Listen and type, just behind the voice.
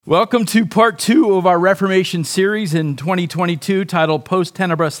Welcome to part 2 of our Reformation series in 2022 titled Post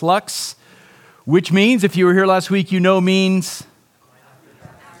Tenebras Lux, which means, if you were here last week, you know means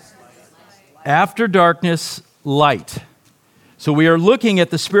after darkness, light. So we are looking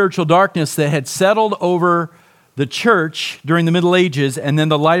at the spiritual darkness that had settled over the church during the Middle Ages and then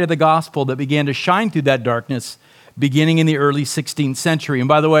the light of the gospel that began to shine through that darkness beginning in the early 16th century. And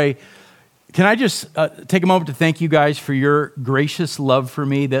by the way, can I just take a moment to thank you guys for your gracious love for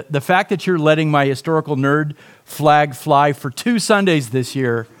me? The fact that you're letting my historical nerd flag fly for 2 Sundays this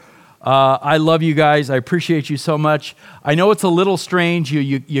year, I love you guys. I appreciate you so much. I know it's a little strange.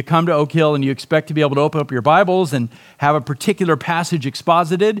 You come to Oak Hill and you expect to be able to open up your Bibles and have a particular passage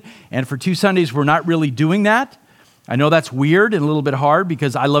exposited. And for 2 Sundays, we're not really doing that. I know that's weird and a little bit hard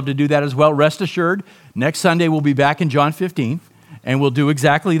because I love to do that as well. Rest assured, next Sunday we'll be back in John 15. And we'll do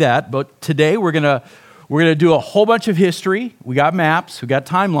exactly that. But today we're gonna do a whole bunch of history. We got maps, we got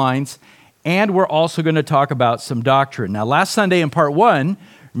timelines, and we're also going to talk about some doctrine. Now, last Sunday in part 1,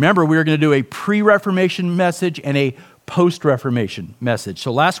 remember we were going to do a pre-Reformation message and a post-Reformation message.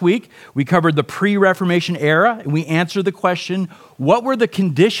 So last week we covered the pre-Reformation era, and we answered the question: what were the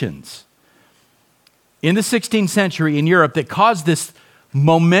conditions in the 16th century in Europe that caused this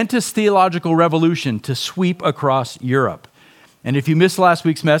momentous theological revolution to sweep across Europe? And if you missed last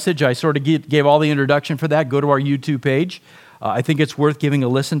week's message, I sort of gave all the introduction for that. Go to our YouTube page. I think it's worth giving a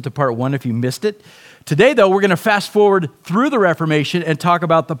listen to part 1 if you missed it. Today, though, we're going to fast forward through the Reformation and talk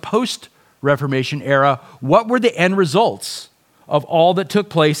about the post-Reformation era. What were the end results of all that took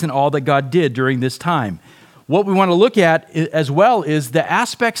place and all that God did during this time? What we want to look at as well is the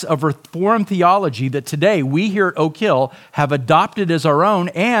aspects of Reformed theology that today we here at Oak Hill have adopted as our own,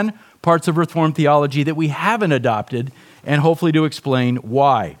 and parts of Reformed theology that we haven't adopted, and hopefully to explain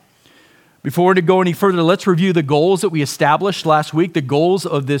why. Before we go any further, let's review the goals that we established last week, the goals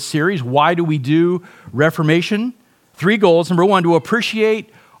of this series. Why do we do Reformation? 3 goals. Number 1, to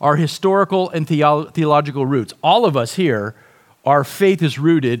appreciate our historical and theological roots. All of us here, our faith is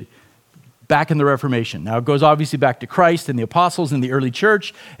rooted back in the Reformation. Now, it goes obviously back to Christ and the apostles and the early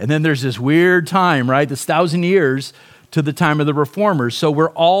church, and then there's this weird time, right, this 1,000 years to the time of the Reformers. So we're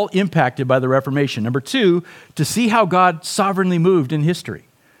all impacted by the Reformation. Number 2, to see how God sovereignly moved in history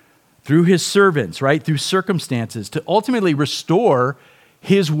through his servants, right, through circumstances, to ultimately restore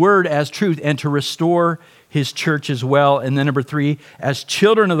his word as truth and to restore his church as well. And then number 3, as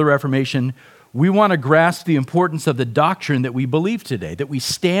children of the Reformation, we want to grasp the importance of the doctrine that we believe today, that we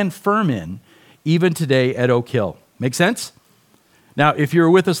stand firm in even today at Oak Hill. Make sense? Now, if you were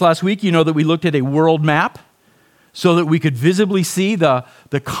with us last week, you know that we looked at a world map so that we could visibly see the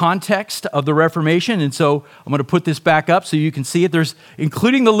context of the Reformation. And so I'm going to put this back up so you can see it. There's,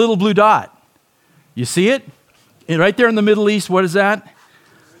 including the little blue dot. You see it? And right there in the Middle East, what is that?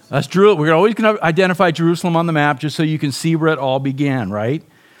 That's Jerusalem. We're always going to identify Jerusalem on the map just so you can see where it all began, right?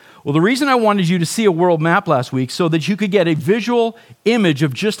 Well, the reason I wanted you to see a world map last week so that you could get a visual image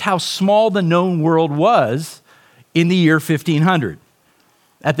of just how small the known world was in the year 1500.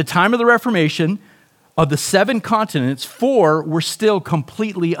 At the time of the Reformation, of the 7 continents, 4 were still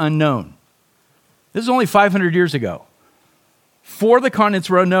completely unknown. This is only 500 years ago. 4 of the continents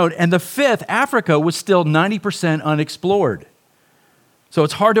were unknown, and the 5th, Africa, was still 90% unexplored. So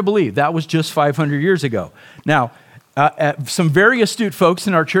it's hard to believe that was just 500 years ago. Now, some very astute folks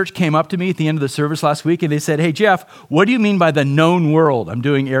in our church came up to me at the end of the service last week, and they said, "Hey, Jeff, what do you mean by the known world?" I'm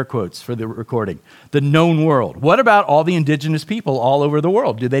doing air quotes for the recording. The known world. What about all the indigenous people all over the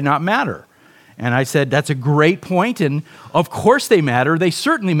world? Do they not matter? And I said, that's a great point, and of course they matter. They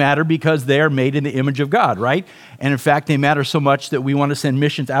certainly matter because they are made in the image of God, right? And in fact, they matter so much that we want to send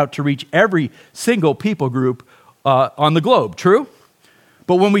missions out to reach every single people group on the globe, true?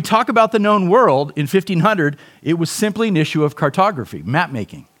 But when we talk about the known world in 1500, it was simply an issue of cartography, map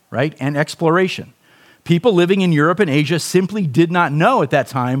making, right, and exploration. People living in Europe and Asia simply did not know at that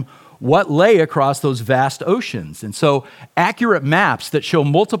time what lay across those vast oceans. And so accurate maps that show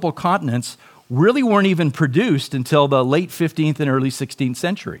multiple continents really weren't even produced until the late 15th and early 16th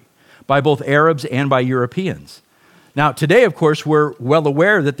century by both Arabs and by Europeans. Now, today, of course, we're well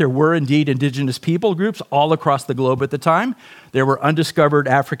aware that there were indeed indigenous people groups all across the globe at the time. There were undiscovered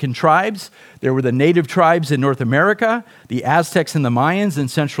African tribes. There were the native tribes in North America, the Aztecs and the Mayans in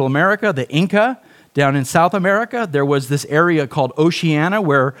Central America, the Inca down in South America. There was this area called Oceania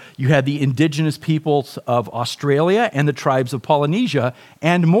where you had the indigenous peoples of Australia and the tribes of Polynesia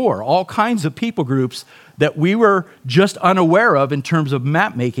and more, all kinds of people groups that we were just unaware of in terms of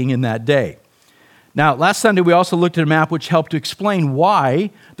map making in that day. Now, last Sunday, we also looked at a map which helped to explain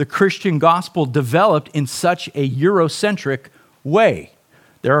why the Christian gospel developed in such a Eurocentric way.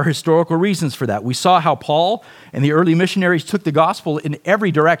 There are historical reasons for that. We saw how Paul and the early missionaries took the gospel in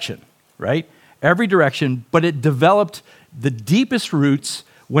every direction, right? Every direction, but it developed the deepest roots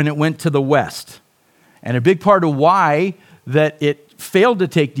when it went to the west. And a big part of why that it failed to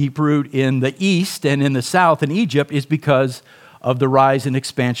take deep root in the east and in the south in Egypt is because of the rise and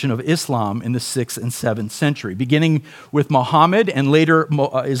expansion of Islam in the 6th and 7th century. Beginning with Muhammad and later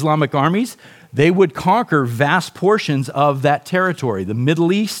Islamic armies, they would conquer vast portions of that territory, the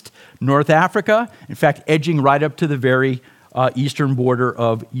Middle East, North Africa, in fact, edging right up to the very eastern border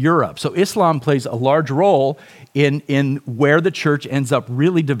of Europe. So Islam plays a large role in where the church ends up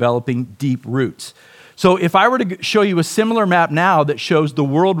really developing deep roots. So if I were to show you a similar map now that shows the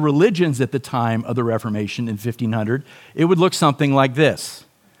world religions at the time of the Reformation in 1500, it would look something like this.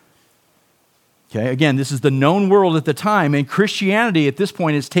 Okay, again, this is the known world at the time, and Christianity at this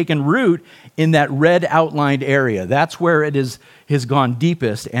point has taken root in that red outlined area. That's where it has gone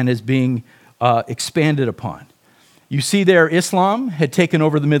deepest and is being expanded upon. You see there, Islam had taken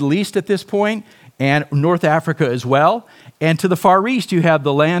over the Middle East at this point, and North Africa as well. And to the far east, you have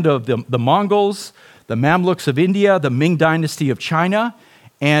the land of the Mongols, the Mamluks of India, the Ming Dynasty of China.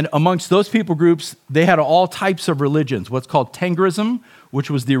 And amongst those people groups, they had all types of religions, what's called Tengrism, which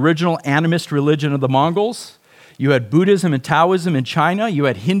was the original animist religion of the Mongols. You had Buddhism and Taoism in China. You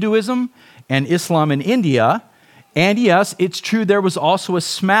had Hinduism and Islam in India. And yes, it's true, there was also a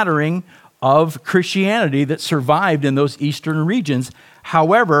smattering of Christianity that survived in those eastern regions.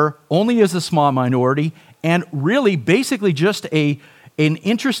 However, only as a small minority, and really basically just an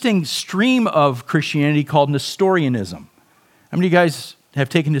interesting stream of Christianity called Nestorianism. How many of you guys have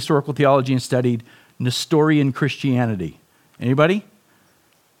taken historical theology and studied Nestorian Christianity? Anybody?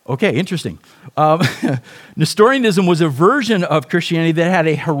 Okay, interesting. Nestorianism was a version of Christianity that had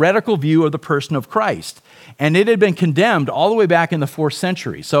a heretical view of the person of Christ. And it had been condemned all the way back in the 4th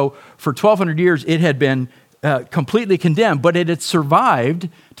century. So for 1,200 years, it had been completely condemned, but it had survived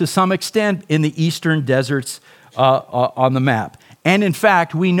to some extent in the eastern deserts on the map. And in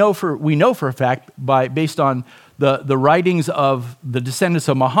fact, we know for a fact, based on the writings of the descendants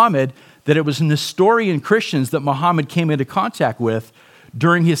of Muhammad, that it was Nestorian Christians that Muhammad came into contact with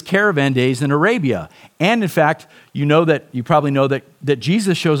during his caravan days in Arabia. And in fact, you probably know that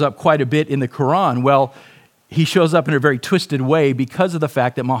Jesus shows up quite a bit in the Quran. Well, he shows up in a very twisted way because of the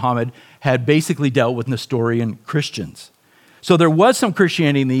fact that Muhammad had basically dealt with Nestorian Christians. So there was some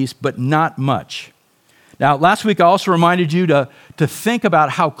Christianity in the East, but not much. Now, last week I also reminded you to think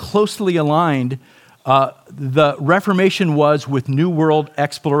about how closely aligned the Reformation was with New World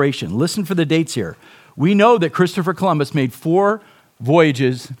exploration. Listen for the dates here. We know that Christopher Columbus made 4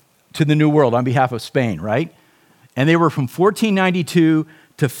 voyages to the New World on behalf of Spain, right? And they were from 1492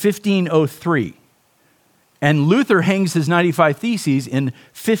 to 1503. And Luther hangs his 95 Theses in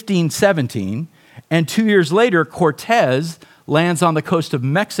 1517, and 2 years later, Cortez lands on the coast of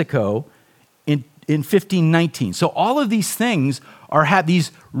Mexico in 1519. So all of these things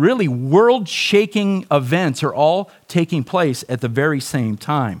these really world-shaking events are all taking place at the very same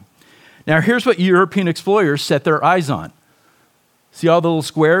time. Now, here's what European explorers set their eyes on. See all the little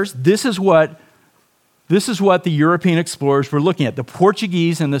squares? This is what the European explorers were looking at. The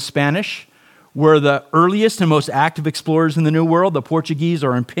Portuguese and the Spanish were the earliest and most active explorers in the New World. The Portuguese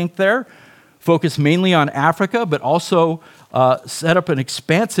are in pink there, focused mainly on Africa, but also set up an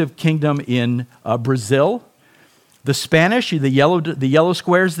expansive kingdom in Brazil. The Spanish, the yellow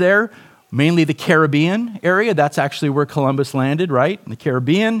squares there, mainly the Caribbean area. That's actually where Columbus landed, right? In the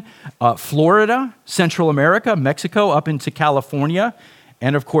Caribbean, Florida, Central America, Mexico, up into California,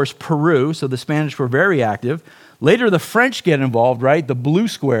 and of course Peru. So the Spanish were very active. Later, the French get involved, right? The blue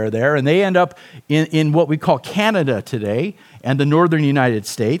square there, and they end up in what we call Canada today and the northern United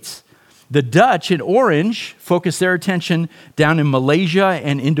States. The Dutch in orange focus their attention down in Malaysia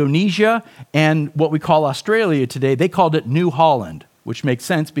and Indonesia and what we call Australia today. They called it New Holland, which makes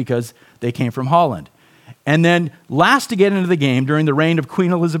sense because they came from Holland. And then last to get into the game, during the reign of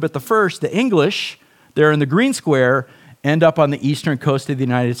Queen Elizabeth I, the English, they're in the green square, end up on the eastern coast of the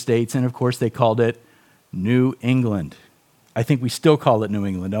United States, and of course they called it New England. I think we still call it New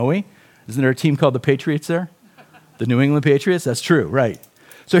England, don't we? Isn't there a team called the Patriots there? The New England Patriots? That's true, right.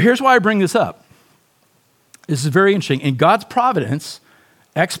 So here's why I bring this up. This is very interesting. In God's providence,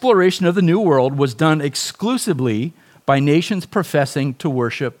 exploration of the New World was done exclusively by nations professing to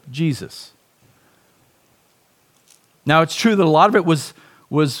worship Jesus. Now, it's true that a lot of it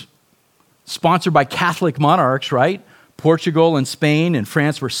was sponsored by Catholic monarchs, right? Portugal and Spain and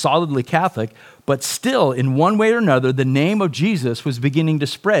France were solidly Catholic, but still, in one way or another, the name of Jesus was beginning to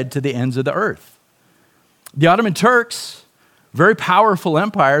spread to the ends of the earth. The Ottoman Turks very powerful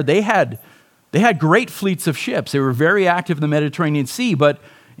empire. They had great fleets of ships. They were very active in the Mediterranean Sea, but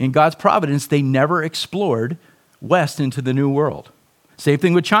in God's providence, they never explored west into the New World. Same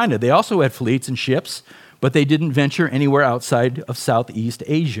thing with China. They also had fleets and ships, but they didn't venture anywhere outside of Southeast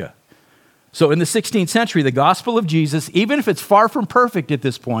Asia. So in the 16th century, the gospel of Jesus, even if it's far from perfect at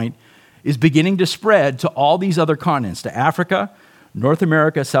this point, is beginning to spread to all these other continents, to Africa, North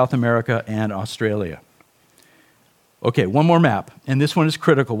America, South America, and Australia. Okay, one more map, and this one is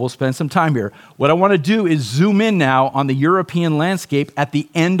critical. We'll spend some time here. What I want to do is zoom in now on the European landscape at the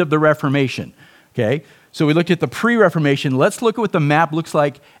end of the Reformation. Okay, so we looked at the pre-Reformation. Let's look at what the map looks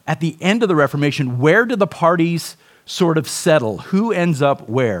like at the end of the Reformation. Where do the parties sort of settle? Who ends up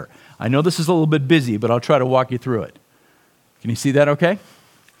where? I know this is a little bit busy, but I'll try to walk you through it. Can you see that okay?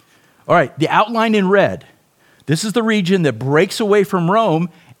 All right, the outline in red. This is the region that breaks away from Rome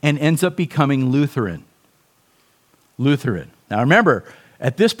and ends up becoming Lutheran. Lutheran. Now remember,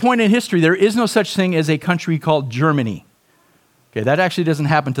 at this point in history, there is no such thing as a country called Germany. Okay, that actually doesn't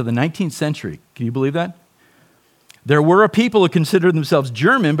happen until the 19th century. Can you believe that? There were a people who considered themselves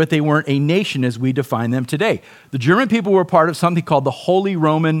German, but they weren't a nation as we define them today. The German people were part of something called the Holy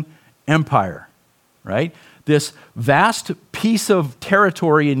Roman Empire, right? This vast piece of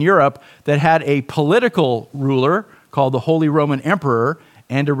territory in Europe that had a political ruler called the Holy Roman Emperor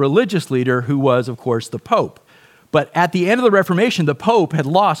and a religious leader who was, of course, the Pope. But at the end of the Reformation, the Pope had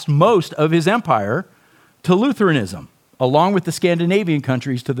lost most of his empire to Lutheranism, along with the Scandinavian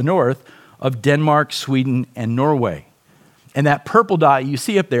countries to the north of Denmark, Sweden, and Norway. And that purple dot you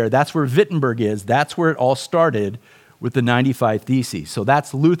see up there, that's where Wittenberg is. That's where it all started with the 95 Theses. So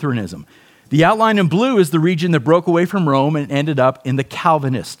that's Lutheranism. The outline in blue is the region that broke away from Rome and ended up in the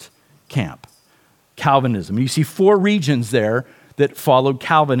Calvinist camp. Calvinism. You see 4 regions there that followed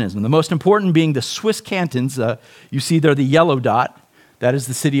Calvinism. The most important being the Swiss cantons. You see there the yellow dot. That is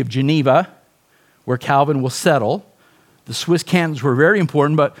the city of Geneva, where Calvin will settle. The Swiss cantons were very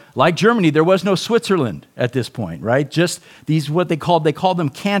important, but like Germany, there was no Switzerland at this point, right? Just these, what they called them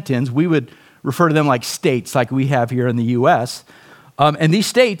cantons. We would refer to them like states, like we have here in the U.S., and these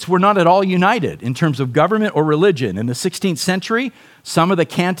states were not at all united in terms of government or religion. In the 16th century, some of the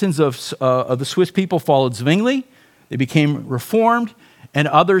cantons of the Swiss people followed Zwingli. They became reformed, and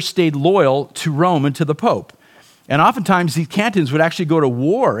others stayed loyal to Rome and to the Pope. And oftentimes, these cantons would actually go to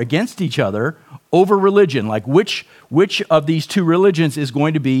war against each other over religion, like which of these two religions is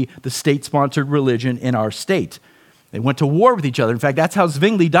going to be the state-sponsored religion in our state. They went to war with each other. In fact, that's how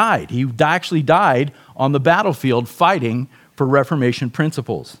Zwingli died. He actually died on the battlefield fighting for Reformation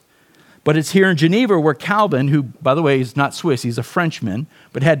principles. But it's here in Geneva where Calvin, who, by the way, is not Swiss, he's a Frenchman,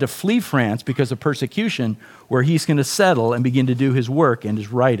 but had to flee France because of persecution, where he's going to settle and begin to do his work and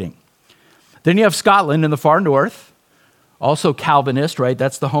his writing. Then you have Scotland in the far north, also Calvinist, right?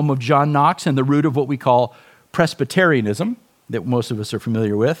 That's the home of John Knox and the root of what we call Presbyterianism, that most of us are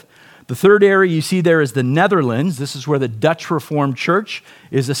familiar with. The third area you see there is the Netherlands. This is where the Dutch Reformed Church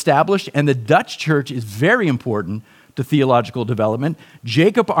is established, and the Dutch Church is very important to theological development.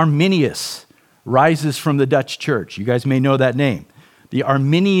 Jacob Arminius rises from the Dutch Church. You guys may know that name. The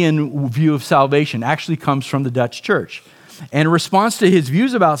Arminian view of salvation actually comes from the Dutch Church. And in response to his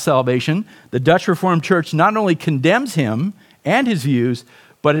views about salvation, the Dutch Reformed Church not only condemns him and his views,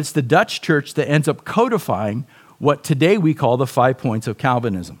 but it's the Dutch Church that ends up codifying what today we call the 5 points of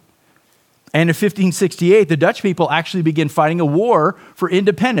Calvinism. And in 1568, the Dutch people actually begin fighting a war for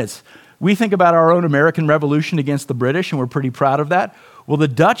independence. We think about our own American Revolution against the British, and we're pretty proud of that. Well, the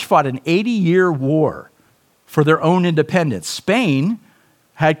Dutch fought an 80-year war for their own independence. Spain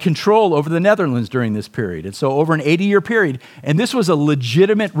had control over the Netherlands during this period. And so over an 80-year period, and this was a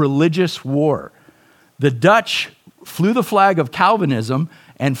legitimate religious war, the Dutch flew the flag of Calvinism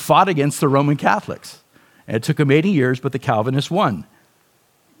and fought against the Roman Catholics. And it took them 80 years, but the Calvinists won.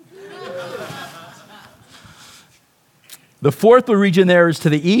 The fourth region there is to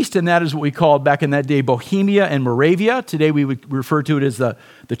the east, and that is what we called back in that day Bohemia and Moravia. Today we would refer to it as the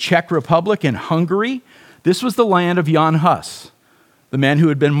Czech Republic and Hungary. This was the land of Jan Hus, the man who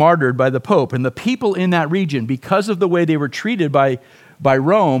had been martyred by the Pope. And the people in that region, because of the way they were treated by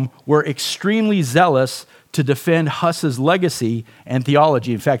Rome, were extremely zealous to defend Hus's legacy and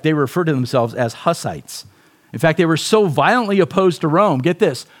theology. In fact, they referred to themselves as Hussites. In fact, they were so violently opposed to Rome, get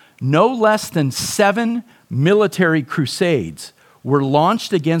this, no less than 7 military crusades were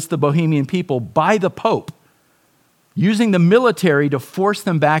launched against the Bohemian people by the Pope, using the military to force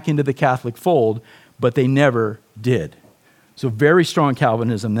them back into the Catholic fold, but they never did. So very strong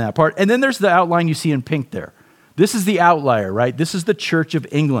Calvinism in that part. And then there's the outline you see in pink there. This is the outlier, right? This is the Church of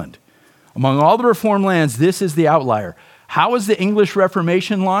England. Among all the Reformed lands, this is the outlier. How was the English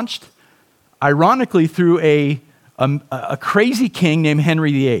Reformation launched? Ironically, through a crazy king named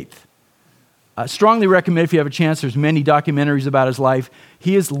Henry VIII. I strongly recommend, if you have a chance, there's many documentaries about his life.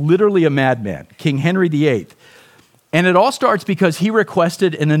 He is literally a madman, King Henry VIII. And it all starts because he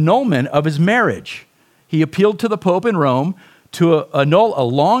requested an annulment of his marriage. He appealed to the Pope in Rome to annul a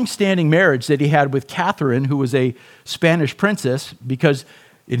long-standing marriage that he had with Catherine, who was a Spanish princess, because,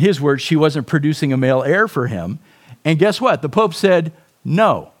 in his words, she wasn't producing a male heir for him. And guess what? The Pope said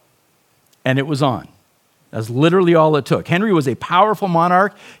no, and it was on. That's literally all it took. Henry was a powerful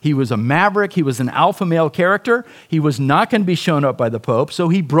monarch. He was a maverick. He was an alpha male character. He was not going to be shown up by the Pope, so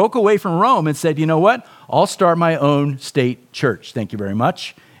he broke away from Rome and said, you know what? I'll start my own state church. Thank you very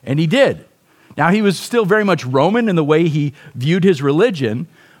much. And he did. Now, he was still very much Roman in the way he viewed his religion,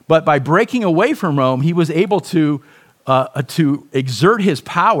 but by breaking away from Rome, he was able to exert his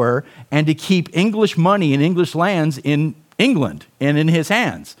power and to keep English money and English lands in England and in his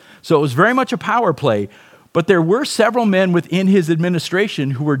hands. So it was very much a power play. But there were several men within his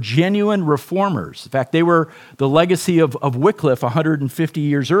administration who were genuine reformers. In fact, they were the legacy of Wycliffe 150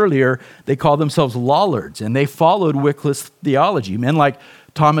 years earlier. They called themselves Lollards, and they followed Wycliffe's theology. Men like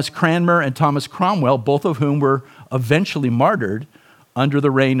Thomas Cranmer and Thomas Cromwell, both of whom were eventually martyred under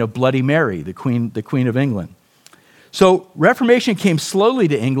the reign of Bloody Mary, the Queen of England. So Reformation came slowly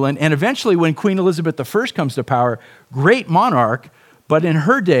to England, and eventually when Queen Elizabeth I comes to power, great monarch, but in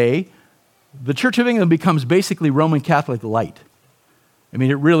her day, the Church of England becomes basically Roman Catholic light. I mean,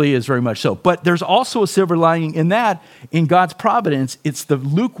 it really is very much so. But there's also a silver lining in that, in God's providence, it's the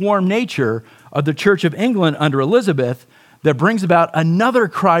lukewarm nature of the Church of England under Elizabeth that brings about another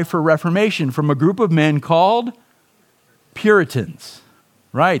cry for reformation from a group of men called Puritans.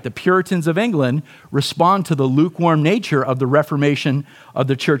 Right, the Puritans of England respond to the lukewarm nature of the Reformation of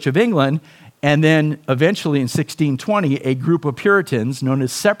the Church of England, and then eventually in 1620, a group of Puritans known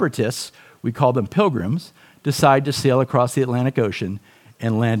as separatists, we call them Pilgrims, decide to sail across the Atlantic Ocean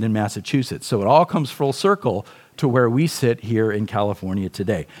and land in Massachusetts. So it all comes full circle to where we sit here in California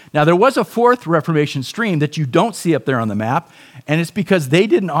today. Now, there was a fourth Reformation stream that you don't see up there on the map, and it's because they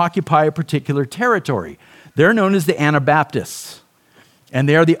didn't occupy a particular territory. They're known as the Anabaptists, and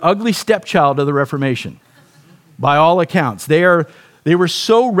they are the ugly stepchild of the Reformation, by all accounts. They were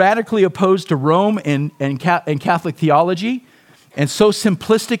so radically opposed to Rome and Catholic theology, and so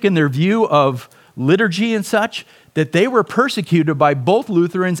simplistic in their view of liturgy and such, that they were persecuted by both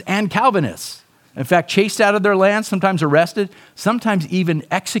Lutherans and Calvinists. In fact, chased out of their land, sometimes arrested, sometimes even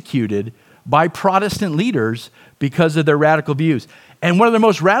executed by Protestant leaders because of their radical views. And one of their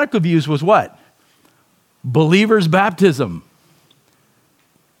most radical views was what? Believer's baptism.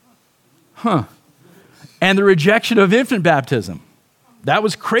 And the rejection of infant baptism. That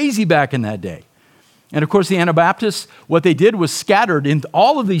was crazy back in that day. And of course, the Anabaptists, what they did was scattered in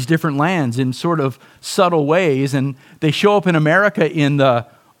all of these different lands in sort of subtle ways. And they show up in America in the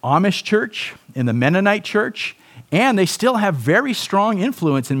Amish church, in the Mennonite church, and they still have very strong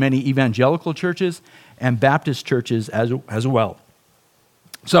influence in many evangelical churches and Baptist churches as well.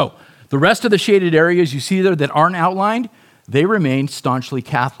 So the rest of the shaded areas you see there that aren't outlined, they remain staunchly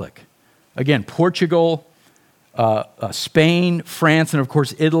Catholic. Again, Portugal, Spain, France, and of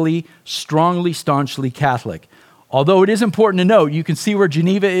course Italy, strongly, staunchly Catholic. Although it is important to note, you can see where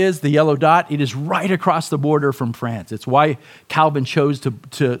Geneva is, the yellow dot. It is right across the border from France. It's why Calvin chose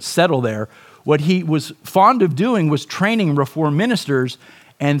to settle there. What he was fond of doing was training Reformed ministers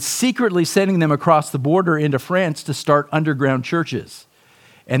and secretly sending them across the border into France to start underground churches.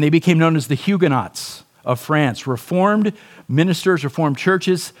 And they became known as the Huguenots of France, Reformed ministers, Reformed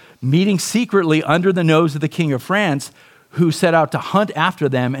churches, meeting secretly under the nose of the King of France, who set out to hunt after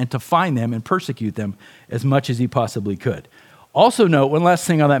them and to find them and persecute them as much as he possibly could. Also note, one last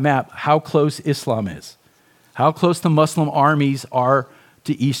thing on that map, how close Islam is. How close the Muslim armies are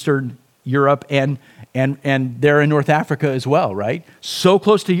to Eastern Europe and they're in North Africa as well, right? So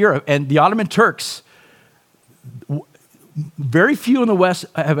close to Europe. And the Ottoman Turks, very few in the West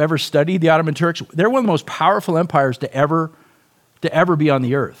have ever studied the Ottoman Turks. They're one of the most powerful empires to ever be on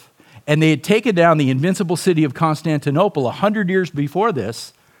the earth. And they had taken down the invincible city of Constantinople 100 years before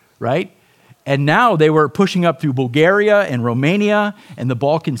this, right? And now they were pushing up through Bulgaria and Romania and the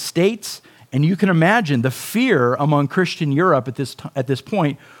Balkan states. And you can imagine the fear among Christian Europe at this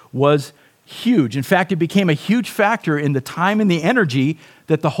point was huge. In fact, it became a huge factor in the time and the energy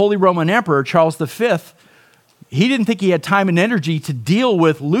that the Holy Roman Emperor, Charles V, he didn't think he had time and energy to deal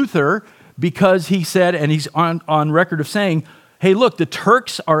with Luther because he said, and he's on record of saying, hey, look, the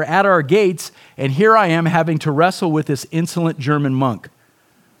Turks are at our gates, and here I am having to wrestle with this insolent German monk.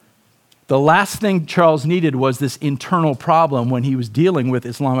 The last thing Charles needed was this internal problem when he was dealing with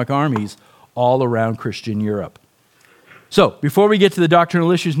Islamic armies all around Christian Europe. So, before we get to the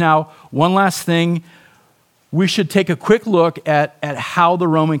doctrinal issues now, one last thing. We should take a quick look at how the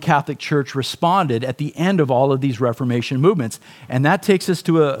Roman Catholic Church responded at the end of all of these Reformation movements. And that takes us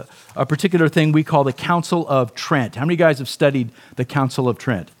to a particular thing we call the Council of Trent. How many guys have studied the Council of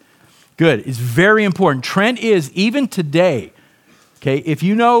Trent? Good. It's very important. Trent is, even today, okay, if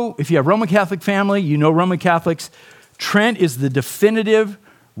you have Roman Catholic family, you know Roman Catholics, Trent is the definitive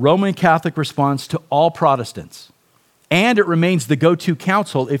Roman Catholic response to all Protestants. And it remains the go-to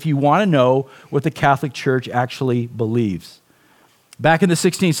council if you want to know what the Catholic Church actually believes. Back in the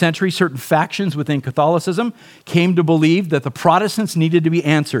 16th century, certain factions within Catholicism came to believe that the Protestants needed to be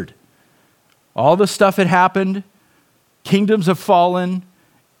answered. All the stuff had happened, kingdoms have fallen,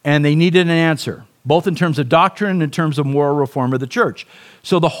 and they needed an answer, both in terms of doctrine and in terms of moral reform of the church.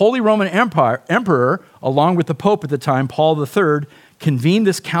 So the Holy Roman Emperor, along with the Pope at the time, Paul III, convened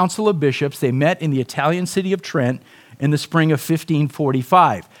this council of bishops. They met in the Italian city of Trent in the spring of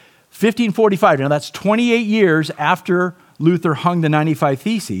 1545. 1545, now that's 28 years after Luther hung the 95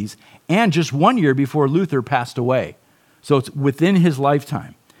 Theses, and just 1 year before Luther passed away. So it's within his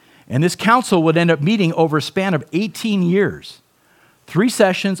lifetime. And this council would end up meeting over a span of 18 years. 3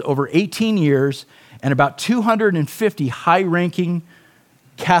 sessions over 18 years, and about 250 high-ranking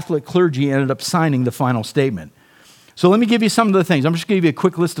Catholic clergy ended up signing the final statement. So let me give you some of the things. I'm just going to give you a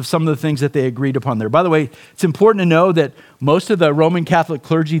quick list of some of the things that they agreed upon there. By the way, it's important to know that most of the Roman Catholic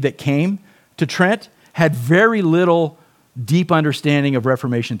clergy that came to Trent had very little deep understanding of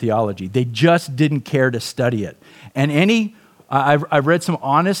Reformation theology. They just didn't care to study it. And I've read some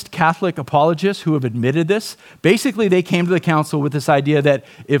honest Catholic apologists who have admitted this. Basically, they came to the council with this idea that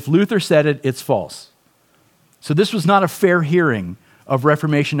if Luther said it, it's false. So this was not a fair hearing of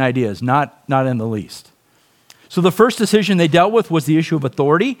Reformation ideas, not in the least. So the first decision they dealt with was the issue of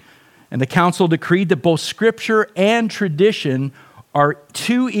authority, and the council decreed that both Scripture and tradition are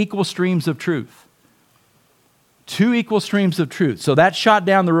 2 equal streams of truth. 2 equal streams of truth. So that shot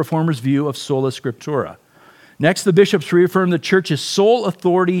down the Reformers' view of sola scriptura. Next, the bishops reaffirmed the church's sole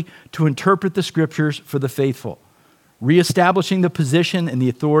authority to interpret the Scriptures for the faithful, reestablishing the position and the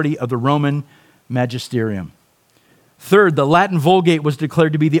authority of the Roman magisterium. Third, the Latin Vulgate was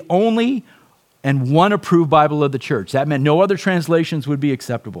declared to be the only and one approved Bible of the church. That meant no other translations would be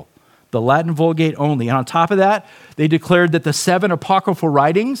acceptable. The Latin Vulgate only. And on top of that, they declared that the 7 apocryphal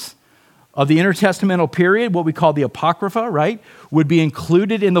writings of the intertestamental period, what we call the Apocrypha, right, would be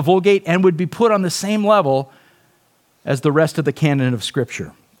included in the Vulgate and would be put on the same level as the rest of the canon of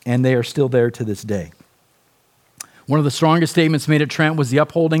Scripture. And they are still there to this day. One of the strongest statements made at Trent was the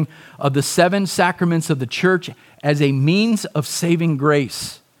upholding of the 7 sacraments of the church as a means of saving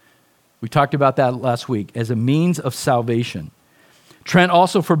grace. We talked about that last week, as a means of salvation. Trent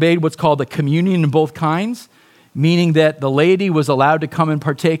also forbade what's called the communion in both kinds, meaning that the laity was allowed to come and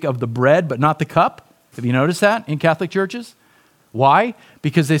partake of the bread, but not the cup. Have you noticed that in Catholic churches? Why?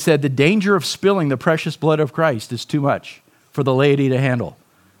 Because they said the danger of spilling the precious blood of Christ is too much for the laity to handle.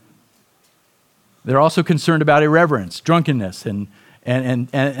 They're also concerned about irreverence, drunkenness, and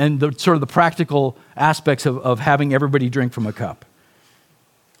the sort of the practical aspects of having everybody drink from a cup.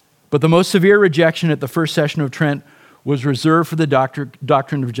 But the most severe rejection at the first session of Trent was reserved for the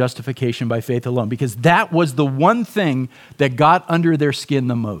doctrine of justification by faith alone, because that was the one thing that got under their skin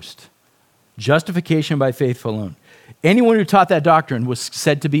the most. Justification by faith alone. Anyone who taught that doctrine was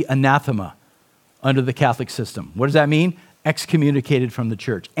said to be anathema under the Catholic system. What does that mean? Excommunicated from the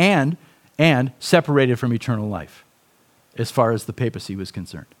church and separated from eternal life, as far as the papacy was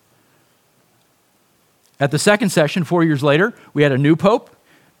concerned. At the second session, 4 years later, we had a new pope,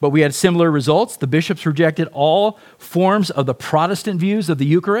 but we had similar results. The bishops rejected all forms of the Protestant views of the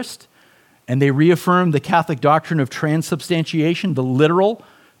Eucharist, and they reaffirmed the Catholic doctrine of transubstantiation, the literal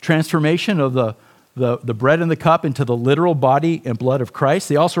transformation of the bread and the cup into the literal body and blood of Christ.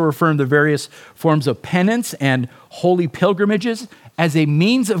 They also affirmed the various forms of penance and holy pilgrimages as a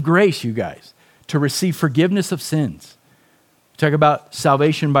means of grace, you guys, to receive forgiveness of sins. Talk about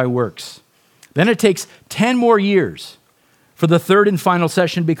salvation by works. Then it takes 10 more years for the third and final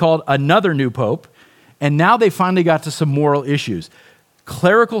session to be called another new pope, and now they finally got to some moral issues.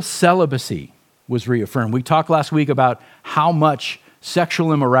 Clerical celibacy was reaffirmed. We talked last week about how much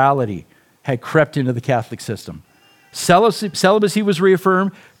sexual immorality had crept into the Catholic system. Celibacy was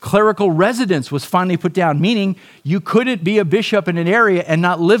reaffirmed. Clerical residence was finally put down, meaning you couldn't be a bishop in an area and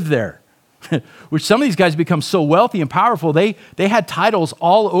not live there, which some of these guys become so wealthy and powerful, they had titles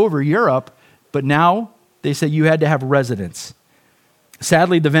all over Europe, but now they said you had to have residence.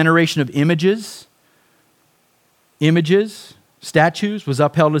 Sadly, the veneration of images, statues, was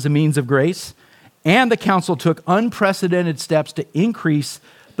upheld as a means of grace, and the council took unprecedented steps to increase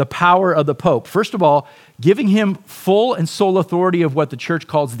the power of the Pope. First of all, giving him full and sole authority of what the church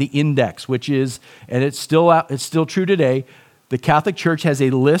calls the index, which is, and it's still true today, the Catholic Church has a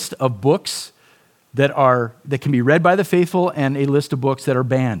list of books that can be read by the faithful and a list of books that are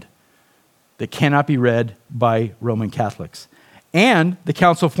banned, that cannot be read by Roman Catholics. And the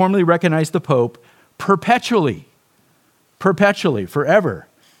council formally recognized the Pope perpetually, forever,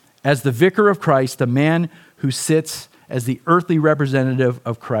 as the vicar of Christ, the man who sits as the earthly representative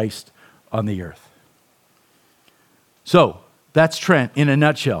of Christ on the earth. So, that's Trent in a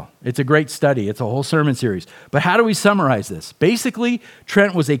nutshell. It's a great study. It's a whole sermon series. But how do we summarize this? Basically,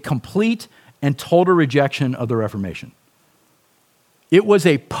 Trent was a complete and total rejection of the Reformation. It was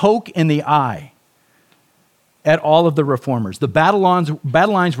a poke in the eye at all of the reformers. The battle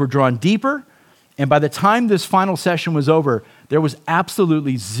lines were drawn deeper, and by the time this final session was over, there was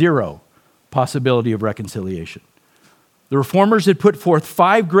absolutely zero possibility of reconciliation. The reformers had put forth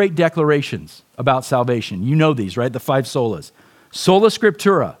 5 great declarations about salvation. You know these, right? The 5 solas. Sola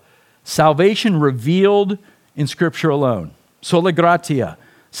Scriptura, salvation revealed in Scripture alone. Sola Gratia,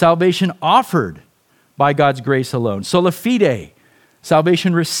 salvation offered by God's grace alone. Sola Fide,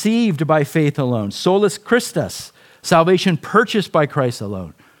 salvation received by faith alone. Solus Christus, salvation purchased by Christ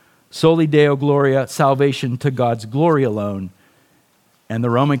alone. Soli Deo Gloria, salvation to God's glory alone. And the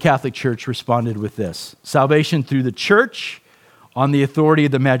Roman Catholic Church responded with this: salvation through the church, on the authority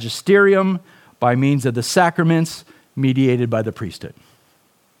of the magisterium, by means of the sacraments, mediated by the priesthood.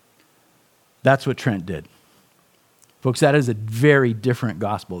 That's what Trent did. Folks, that is a very different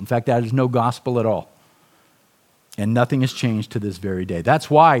gospel. In fact, that is no gospel at all. And nothing has changed to this very day. That's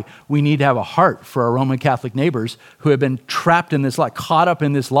why we need to have a heart for our Roman Catholic neighbors who have been trapped in this lie, caught up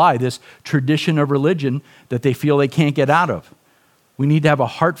in this lie, this tradition of religion that they feel they can't get out of. We need to have a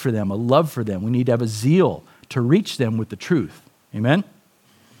heart for them, a love for them. We need to have a zeal to reach them with the truth. Amen?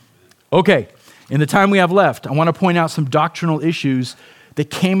 Okay, in the time we have left, I want to point out some doctrinal issues that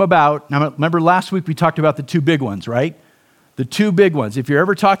came about. Now, remember last week we talked about the 2 big ones, right? The 2 big ones. If you're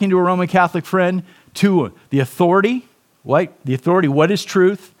ever talking to a Roman Catholic friend, 2, the authority, what is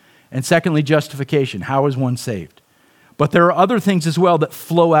truth? And secondly, justification. How is one saved? But there are other things as well that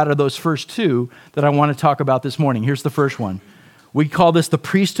flow out of those first 2 that I want to talk about this morning. Here's the first one. We call this the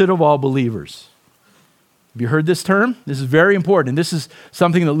priesthood of all believers. Have you heard this term? This is very important. This is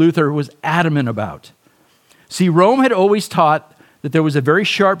something that Luther was adamant about. See, Rome had always taught that there was a very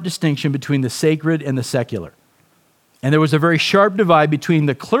sharp distinction between the sacred and the secular. And there was a very sharp divide between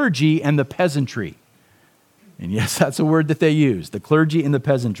the clergy and the peasantry. And yes, that's a word that they used, the clergy and the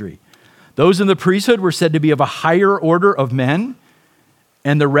peasantry. Those in the priesthood were said to be of a higher order of men,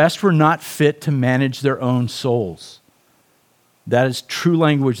 and the rest were not fit to manage their own souls. That is true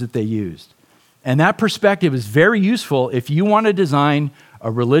language that they used. And that perspective is very useful if you want to design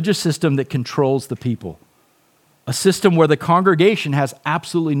a religious system that controls the people. A system where the congregation has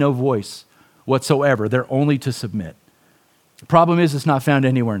absolutely no voice whatsoever. They're only to submit. The problem is it's not found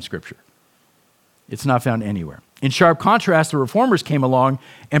anywhere in Scripture. It's not found anywhere. In sharp contrast, the reformers came along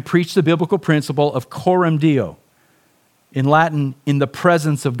and preached the biblical principle of coram Deo. In Latin, in the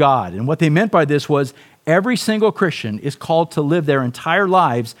presence of God. And what they meant by this was every single Christian is called to live their entire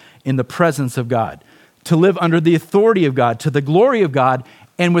lives in the presence of God, to live under the authority of God, to the glory of God,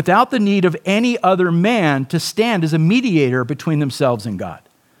 and without the need of any other man to stand as a mediator between themselves and God.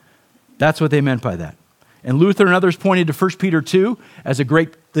 That's what they meant by that. And Luther and others pointed to 1 Peter 2 as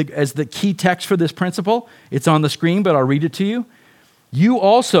the key text for this principle. It's on the screen, but I'll read it to you. You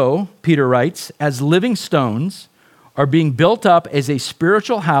also, Peter writes, as living stones, are being built up as a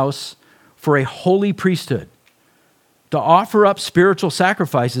spiritual house for a holy priesthood, to offer up spiritual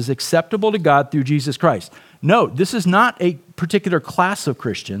sacrifices acceptable to God through Jesus Christ. Note, this is not a particular class of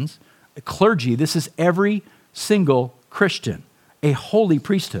Christians, a clergy. This is every single Christian, a holy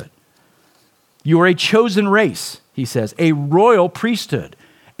priesthood. You are a chosen race, he says, a royal priesthood,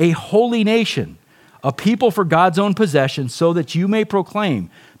 a holy nation, a people for God's own possession, so that you may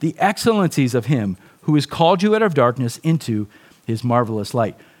proclaim the excellencies of him who has called you out of darkness into his marvelous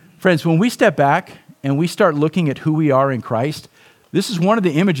light. Friends, when we step back and we start looking at who we are in Christ, this is one of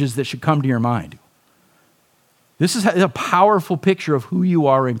the images that should come to your mind. This is a powerful picture of who you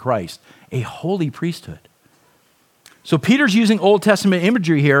are in Christ, a holy priesthood. So Peter's using Old Testament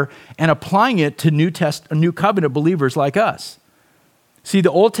imagery here and applying it to New Covenant believers like us. See,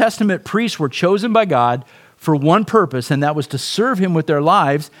 the Old Testament priests were chosen by God for one purpose, and that was to serve him with their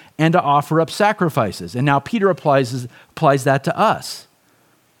lives and to offer up sacrifices. And now Peter applies that to us.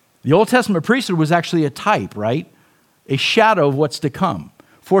 The Old Testament priesthood was actually a type, right? A shadow of what's to come,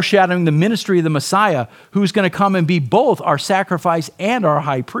 foreshadowing the ministry of the Messiah, who's going to come and be both our sacrifice and our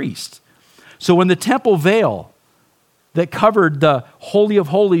high priest. So when the temple veil that covered the Holy of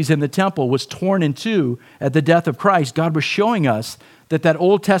Holies in the temple was torn in two at the death of Christ, God was showing us that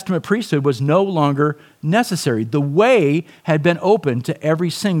Old Testament priesthood was no longer necessary. The way had been opened to every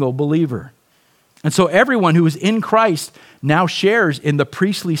single believer. And so everyone who is in Christ now shares in the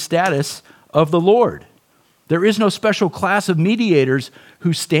priestly status of the Lord. There is no special class of mediators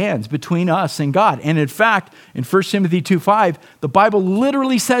who stands between us and God. And in fact, in 1 Timothy 2:5, the Bible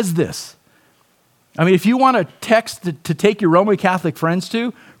literally says this. I mean, if you want a text to take your Roman Catholic friends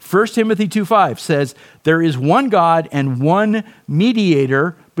to, 1 Timothy 2:5 says, there is one God and one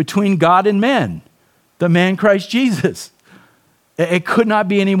mediator between God and men, the man Christ Jesus. It could not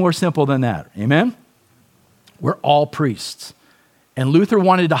be any more simple than that. Amen? We're all priests. And Luther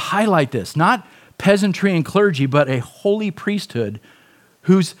wanted to highlight this, not peasantry and clergy, but a holy priesthood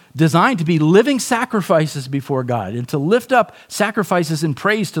who's designed to be living sacrifices before God and to lift up sacrifices in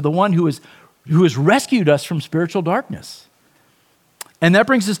praise to the one who has rescued us from spiritual darkness. And that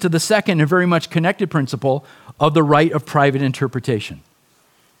brings us to the second and very much connected principle of the right of private interpretation.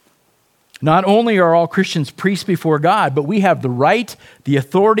 Not only are all Christians priests before God, but we have the right, the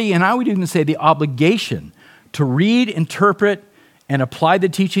authority, and I would even say the obligation to read, interpret, and apply the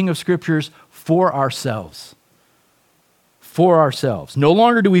teaching of Scriptures for ourselves. For ourselves. No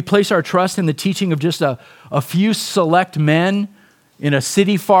longer do we place our trust in the teaching of just a few select men in a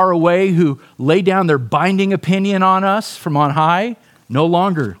city far away who lay down their binding opinion on us from on high. No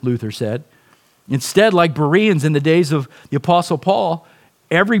longer, Luther said. Instead, like Bereans in the days of the Apostle Paul,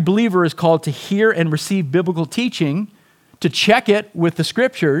 every believer is called to hear and receive biblical teaching, to check it with the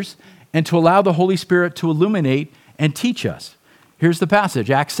Scriptures, and to allow the Holy Spirit to illuminate and teach us. Here's the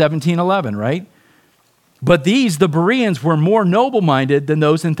passage, Acts 17:11, right? But these, the Bereans, were more noble-minded than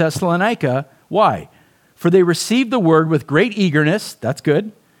those in Thessalonica. Why? For they received the word with great eagerness, that's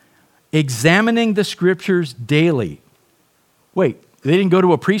good, examining the Scriptures daily. Wait, they didn't go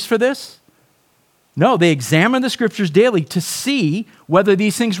to a priest for this? No, they examined the Scriptures daily to see whether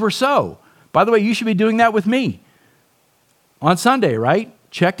these things were so. By the way, you should be doing that with me on Sunday, right?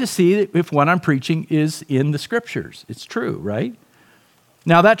 Check to see if what I'm preaching is in the Scriptures. It's true, right?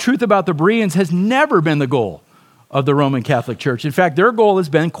 Now, that truth about the Bereans has never been the goal of the Roman Catholic Church. In fact, their goal has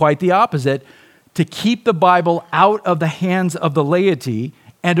been quite the opposite, to keep the Bible out of the hands of the laity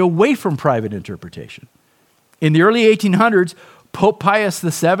and away from private interpretation. In the early 1800s, Pope Pius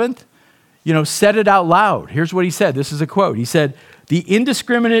VII, said it out loud. Here's what he said. This is a quote. He said, "The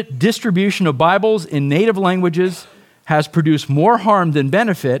indiscriminate distribution of Bibles in native languages has produced more harm than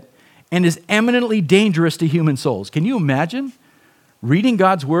benefit and is eminently dangerous to human souls." Can you imagine? Reading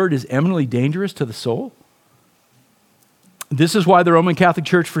God's word is eminently dangerous to the soul. This is why the Roman Catholic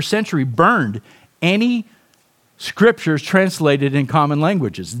Church for centuries burned any scriptures translated in common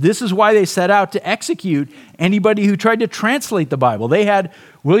languages. This is why they set out to execute anybody who tried to translate the Bible. They had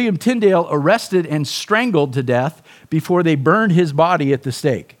William Tyndale arrested and strangled to death before they burned his body at the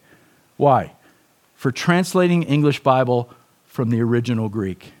stake. Why? For translating English Bible from the original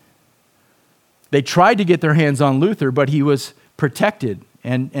Greek. They tried to get their hands on Luther, but he was protected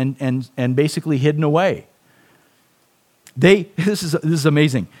and basically hidden away. This is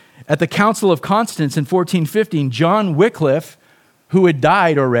amazing. At the Council of Constance in 1415, John Wycliffe, who had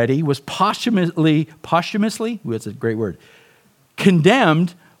died already, was posthumously, that's a great word,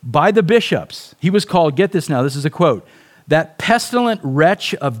 condemned by the bishops. He was called, get this now, this is a quote, "that pestilent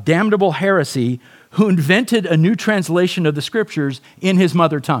wretch of damnable heresy who invented a new translation of the Scriptures in his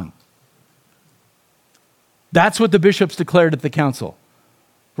mother tongue." That's what the bishops declared at the council.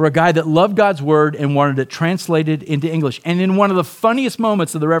 For a guy that loved God's word and wanted it translated into English. And in one of the funniest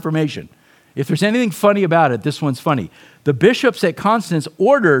moments of the Reformation, if there's anything funny about it, this one's funny. The bishops at Constance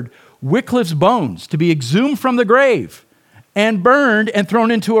ordered Wycliffe's bones to be exhumed from the grave and burned and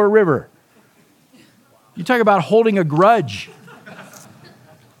thrown into a river. You talk about holding a grudge.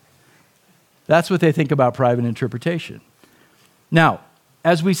 That's what they think about private interpretation. Now,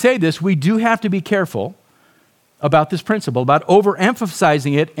 as we say this, we do have to be careful about this principle, about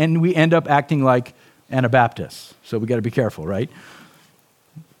overemphasizing it, and we end up acting like Anabaptists. So we got to be careful, right?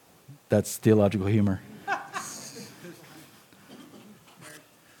 That's theological humor.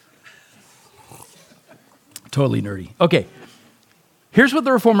 Totally nerdy. Okay, here's what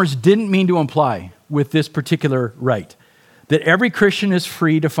the Reformers didn't mean to imply with this particular right, that every Christian is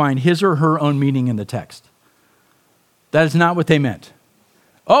free to find his or her own meaning in the text. That is not what they meant.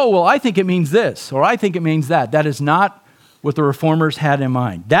 Oh, well, I think it means this, or I think it means that. That is not what the reformers had in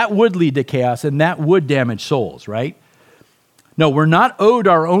mind. That would lead to chaos, and that would damage souls, right? No, we're not owed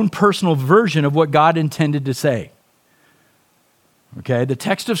our own personal version of what God intended to say. Okay, the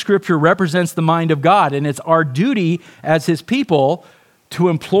text of Scripture represents the mind of God, and it's our duty as His people to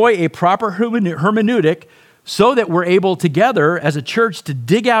employ a proper hermeneutic so that we're able together as a church to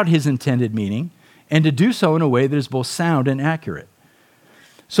dig out His intended meaning and to do so in a way that is both sound and accurate.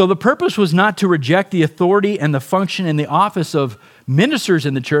 So the purpose was not to reject the authority and the function and the office of ministers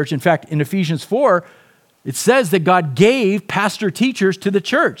in the church. In fact, in Ephesians 4, it says that God gave pastor teachers to the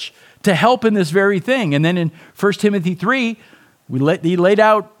church to help in this very thing. And then in 1 Timothy 3, he laid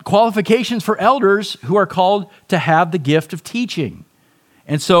out qualifications for elders who are called to have the gift of teaching.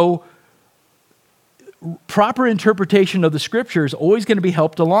 And so proper interpretation of the Scripture is always going to be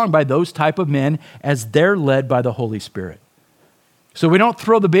helped along by those type of men as they're led by the Holy Spirit. So we don't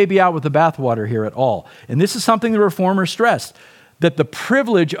throw the baby out with the bathwater here at all. And this is something the Reformers stressed, that the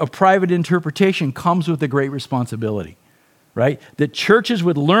privilege of private interpretation comes with a great responsibility, right? That churches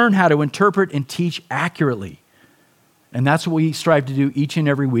would learn how to interpret and teach accurately. And that's what we strive to do each and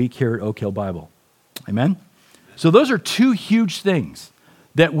every week here at Oak Hill Bible. Amen? So those are two huge things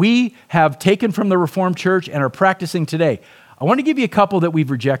that we have taken from the Reformed Church and are practicing today. I want to give you a couple that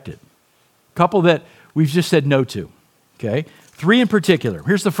we've rejected, a couple that we've just said no to, okay? 3 in particular.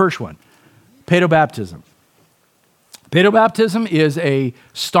 Here's the first one, paedobaptism. Paedobaptism is a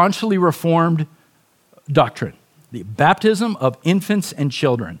staunchly Reformed doctrine, the baptism of infants and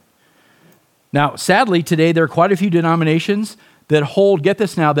children. Now, sadly, today there are quite a few denominations that hold, get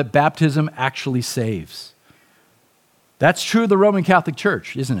this now, that baptism actually saves. That's true of the Roman Catholic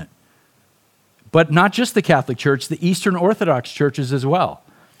Church, isn't it? But not just the Catholic Church, the Eastern Orthodox churches as well,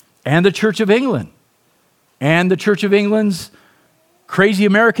 and the Church of England, and the Church of England's crazy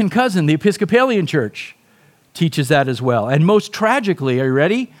American cousin, the Episcopalian Church, teaches that as well. And most tragically, are you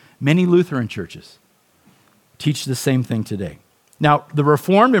ready? Many Lutheran churches teach the same thing today. Now, the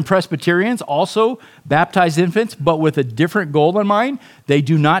Reformed and Presbyterians also baptize infants, but with a different goal in mind. They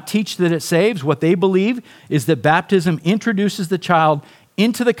do not teach that it saves. What they believe is that baptism introduces the child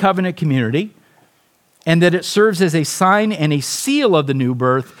into the covenant community and that it serves as a sign and a seal of the new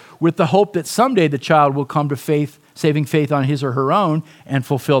birth with the hope that someday the child will come to faith, saving faith on his or her own and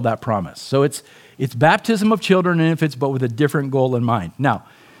fulfill that promise. So it's baptism of children and infants, but with a different goal in mind. Now,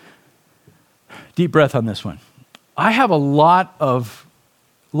 deep breath on this one. I have a lot of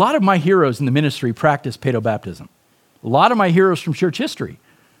my heroes in the ministry practice paedobaptism. A lot of my heroes from church history,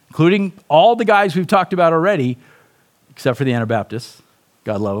 including all the guys we've talked about already, except for the Anabaptists,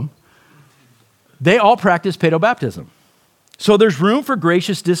 God love them, they all practice paedobaptism. So there's room for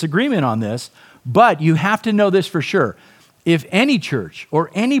gracious disagreement on this, but you have to know this for sure. If any church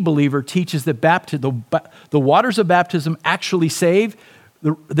or any believer teaches that the waters of baptism actually save,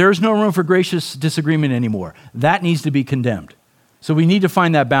 there's no room for gracious disagreement anymore. That needs to be condemned. So we need to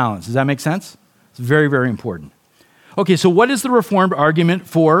find that balance. Does that make sense? It's very, very important. Okay, so what is the Reformed argument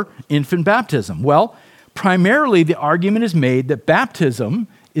for infant baptism? Well, primarily the argument is made that baptism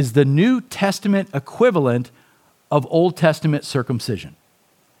is the New Testament equivalent of Old Testament circumcision.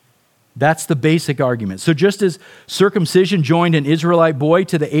 That's the basic argument. So just as circumcision joined an Israelite boy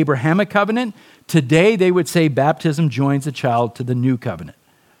to the Abrahamic covenant, today they would say baptism joins a child to the new covenant.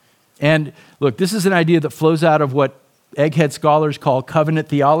 And look, this is an idea that flows out of what egghead scholars call covenant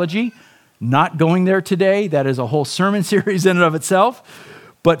theology. Not going there today. That is a whole sermon series in and of itself.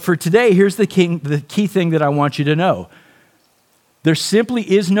 But for today, here's the key thing that I want you to know. There simply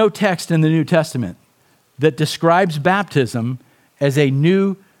is no text in the New Testament that describes baptism as a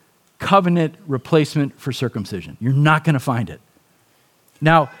new covenant replacement for circumcision. You're not going to find it.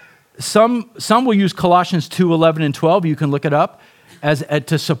 Now, some will use Colossians 2:11 and 12. You can look it up as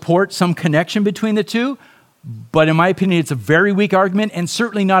to support some connection between the two. But in my opinion, it's a very weak argument and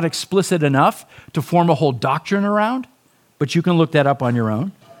certainly not explicit enough to form a whole doctrine around. But you can look that up on your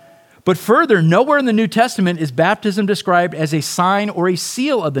own. But further, nowhere in the New Testament is baptism described as a sign or a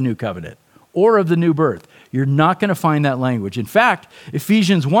seal of the new covenant or of the new birth. You're not going to find that language. In fact,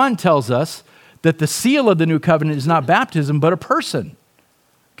 Ephesians 1 tells us that the seal of the new covenant is not baptism, but a person.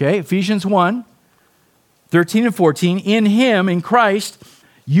 Okay, Ephesians 1, 13 and 14, in him, in Christ,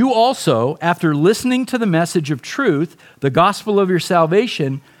 you also, after listening to the message of truth, the gospel of your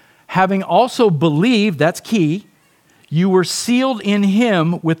salvation, having also believed, that's key, you were sealed in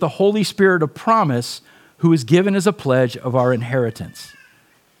him with the Holy Spirit of promise, who is given as a pledge of our inheritance.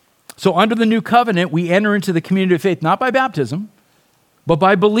 So under the new covenant, we enter into the community of faith, not by baptism, but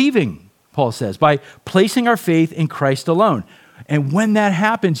by believing, Paul says, by placing our faith in Christ alone. And when that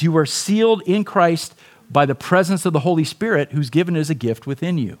happens, you are sealed in Christ by the presence of the Holy Spirit who's given as a gift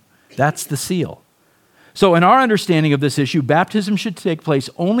within you. That's the seal. So in our understanding of this issue, baptism should take place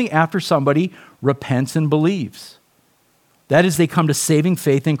only after somebody repents and believes. That is, they come to saving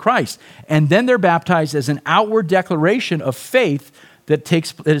faith in Christ. And then they're baptized as an outward declaration of faith that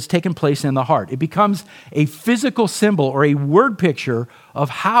has taken place in the heart. It becomes a physical symbol or a word picture of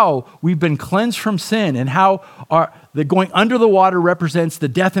how we've been cleansed from sin and how the going under the water represents the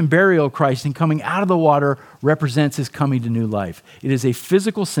death and burial of Christ, and coming out of the water represents his coming to new life. It is a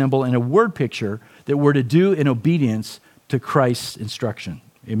physical symbol and a word picture that we're to do in obedience to Christ's instruction.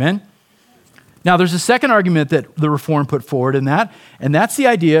 Amen? Now, there's a second argument that the Reformed put forward in that, and that's the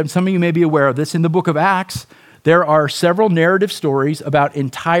idea, and some of you may be aware of this, in the book of Acts, there are several narrative stories about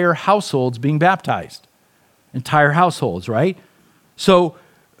entire households being baptized. Entire households, right? So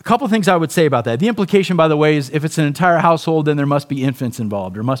a couple things I would say about that. The implication, by the way, is if it's an entire household, then there must be infants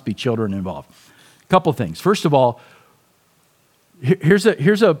involved. There must be children involved. A couple things. First of all, here's a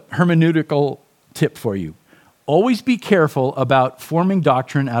hermeneutical tip for you. Always be careful about forming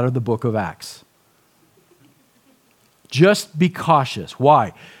doctrine out of the book of Acts. Just be cautious.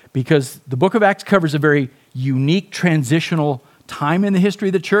 Why? Because the book of Acts covers a very unique transitional time in the history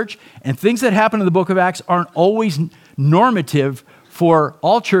of the church, and things that happen in the book of Acts aren't always normative for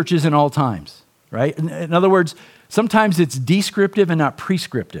all churches in all times, right? In other words, sometimes it's descriptive and not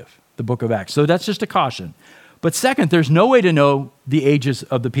prescriptive, the book of Acts. So that's just a caution. But second, there's no way to know the ages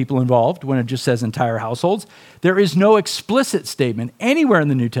of the people involved when it just says entire households. There is no explicit statement anywhere in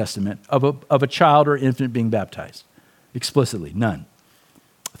the New Testament of a child or infant being baptized. Explicitly, none.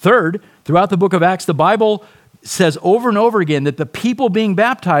 Third, throughout the book of Acts, the Bible says over and over again that the people being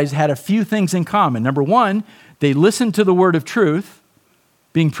baptized had a few things in common. Number one, they listened to the word of truth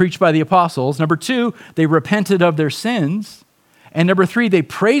being preached by the apostles. Number two, they repented of their sins. And number three, they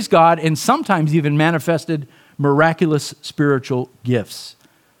praised God and sometimes even manifested miraculous spiritual gifts.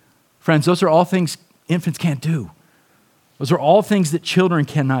 Friends, those are all things infants can't do. Those are all things that children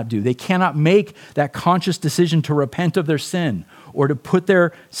cannot do. They cannot make that conscious decision to repent of their sin or to put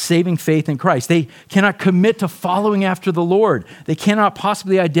their saving faith in Christ. They cannot commit to following after the Lord. They cannot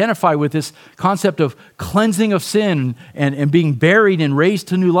possibly identify with this concept of cleansing of sin and being buried and raised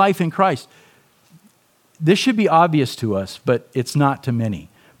to new life in Christ. This should be obvious to us, but it's not to many.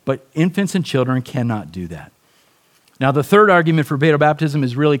 But infants and children cannot do that. Now, the third argument for beta baptism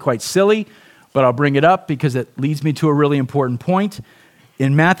is really quite silly, but I'll bring it up because it leads me to a really important point.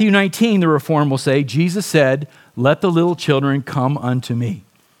 In Matthew 19, the Reformed will say, Jesus said, "Let the little children come unto me."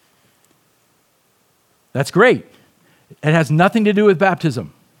 That's great. It has nothing to do with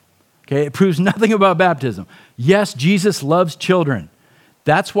baptism. Okay, it proves nothing about baptism. Yes, Jesus loves children.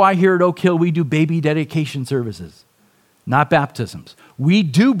 That's why here at Oak Hill we do baby dedication services, not baptisms. We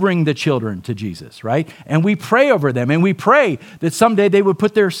do bring the children to Jesus, right? And we pray over them, and we pray that someday they would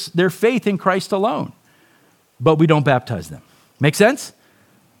put their faith in Christ alone. But we don't baptize them. Make sense?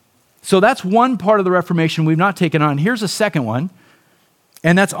 So that's one part of the Reformation we've not taken on. Here's a second one,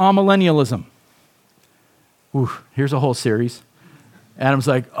 and that's amillennialism. Ooh, here's a whole series. Adam's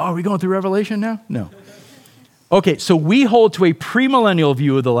like, oh, are we going through Revelation now? No. Okay, so we hold to a premillennial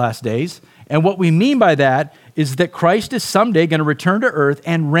view of the last days, and what we mean by that is that Christ is someday going to return to earth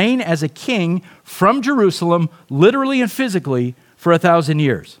and reign as a king from Jerusalem, literally and physically, for 1,000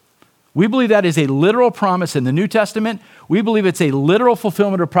 years. We believe that is a literal promise in the New Testament. We believe it's a literal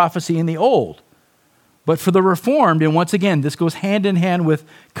fulfillment of prophecy in the Old. But for the Reformed, and once again, this goes hand in hand with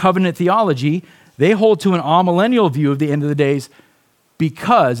covenant theology, they hold to an amillennial view of the end of the days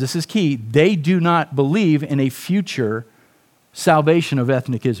because, this is key, they do not believe in a future salvation of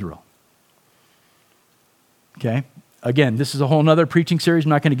ethnic Israel. Okay? Again, this is a whole other preaching series. I'm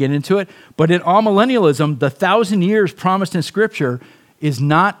not going to get into it. But in amillennialism, the 1,000 years promised in Scripture is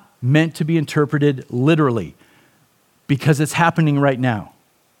not meant to be interpreted literally because it's happening right now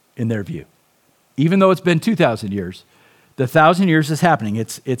in their view. Even though it's been 2,000 years, the 1,000 years is happening.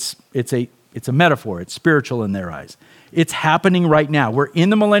 It's a metaphor. It's spiritual in their eyes. It's happening right now. We're in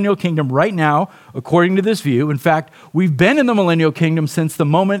the millennial kingdom right now, according to this view. In fact, we've been in the millennial kingdom since the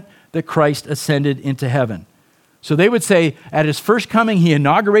moment that Christ ascended into heaven. So they would say at his first coming, he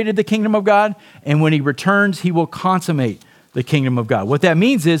inaugurated the kingdom of God, and when he returns, he will consummate the kingdom of God. What that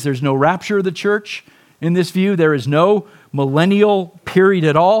means is there's no rapture of the church in this view. There is no millennial period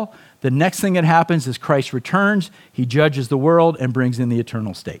at all. The next thing that happens is Christ returns, he judges the world, and brings in the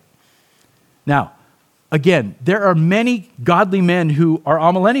eternal state. Now, again, there are many godly men who are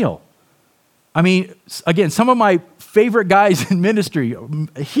amillennial. I mean, again, some of my favorite guys in ministry,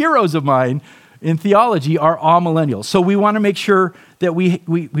 heroes of mine, in theology are amillennials. So we want to make sure that we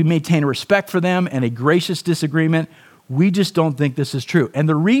maintain a respect for them and a gracious disagreement. We just don't think this is true. And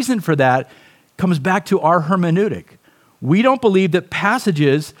the reason for that comes back to our hermeneutic. We don't believe that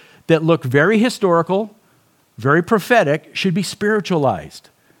passages that look very historical, very prophetic, should be spiritualized.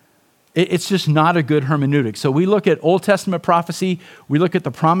 It's just not a good hermeneutic. So we look at Old Testament prophecy, we look at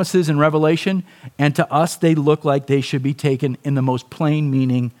the promises in Revelation, and to us they look like they should be taken in the most plain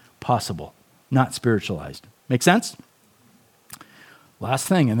meaning possible, not spiritualized. Make sense? Last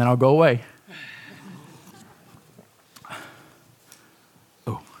thing, and then I'll go away.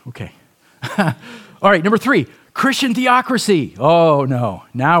 Oh, okay. All right, number 3, Christian theocracy. Oh no,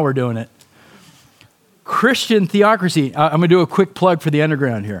 now we're doing it. Christian theocracy. I'm going to do a quick plug for the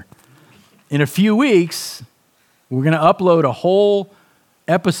underground here. In a few weeks, we're going to upload a whole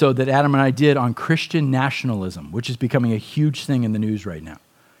episode that Adam and I did on Christian nationalism, which is becoming a huge thing in the news right now.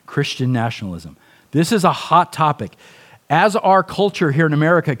 Christian nationalism. This is a hot topic. As our culture here in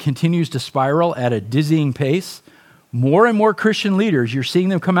America continues to spiral at a dizzying pace, more and more Christian leaders, you're seeing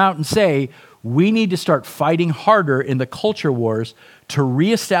them come out and say, we need to start fighting harder in the culture wars to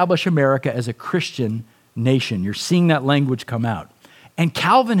reestablish America as a Christian nation. You're seeing that language come out. And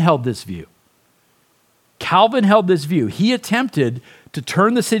Calvin held this view. Calvin held this view. He attempted to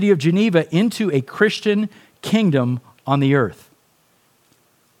turn the city of Geneva into a Christian kingdom on the earth.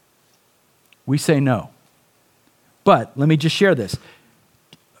 We say no. But let me just share this,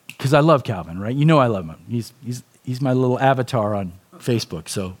 because I love Calvin, right? You know I love him. He's my little avatar on Facebook.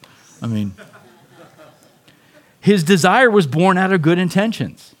 So, I mean, his desire was born out of good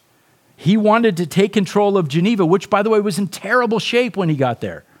intentions. He wanted to take control of Geneva, which, by the way, was in terrible shape when he got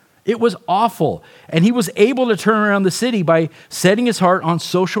there. It was awful. And he was able to turn around the city by setting his heart on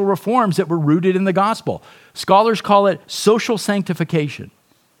social reforms that were rooted in the gospel. Scholars call it social sanctification.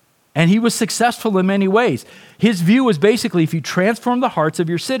 And he was successful in many ways. His view was basically, if you transform the hearts of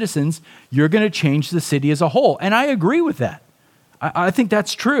your citizens, you're going to change the city as a whole. And I agree with that. I think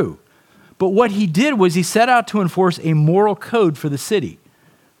that's true. But what he did was he set out to enforce a moral code for the city.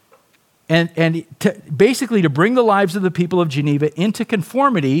 And basically to bring the lives of the people of Geneva into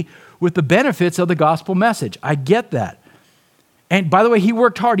conformity with the benefits of the gospel message. I get that. And by the way, he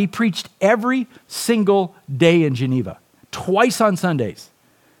worked hard. He preached every single day in Geneva, twice on Sundays.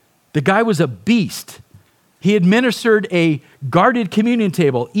 The guy was a beast. He administered a guarded communion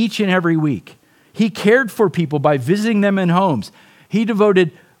table each and every week. He cared for people by visiting them in homes. He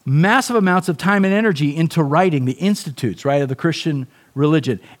devoted massive amounts of time and energy into writing the institutes, right, of the Christian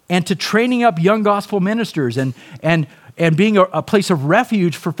religion, and to training up young gospel ministers and being a place of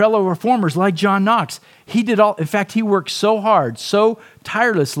refuge for fellow reformers like John Knox. He did all. In fact, he worked so hard, so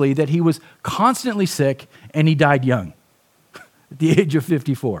tirelessly that he was constantly sick and he died young at the age of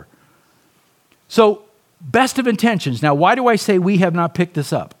 54. So, best of intentions. Now, why do I say we have not picked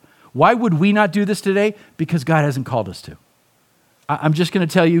this up? Why would we not do this today? Because God hasn't called us to. I'm just going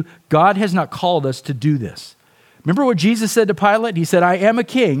to tell you, God has not called us to do this. Remember what Jesus said to Pilate? He said, I am a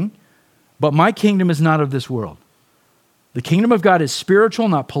king, but my kingdom is not of this world. The kingdom of God is spiritual,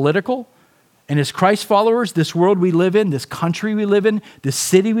 not political. And as Christ followers, this world we live in, this country we live in, this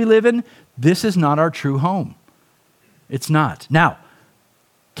city we live in, this is not our true home. It's not. Now,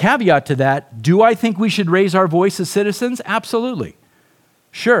 caveat to that, do I think we should raise our voice as citizens? Absolutely.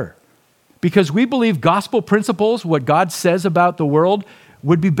 Sure. Because we believe gospel principles, what God says about the world,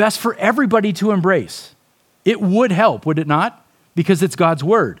 would be best for everybody to embrace. It would help, would it not? Because it's God's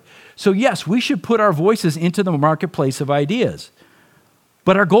word. So yes, we should put our voices into the marketplace of ideas.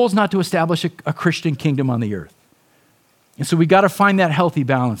 But our goal is not to establish a Christian kingdom on the earth. And so we got to find that healthy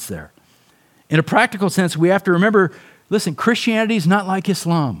balance there. In a practical sense, we have to remember, listen, Christianity is not like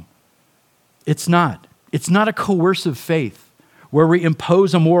Islam. It's not. It's not a coercive faith where we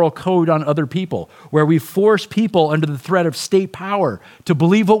impose a moral code on other people, where we force people under the threat of state power to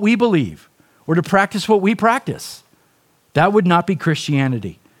believe what we believe or to practice what we practice. That would not be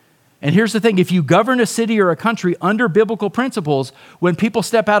Christianity. And here's the thing, if you govern a city or a country under biblical principles, when people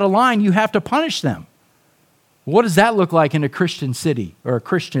step out of line, you have to punish them. What does that look like in a Christian city or a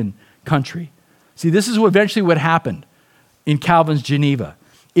Christian country? See, this is eventually what happened in Calvin's Geneva.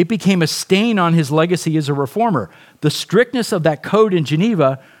 It became a stain on his legacy as a reformer. The strictness of that code in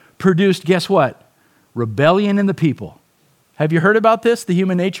Geneva produced, guess what? Rebellion in the people. Have you heard about this, the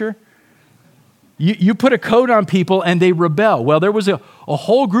human nature? You put a code on people and they rebel. Well, there was a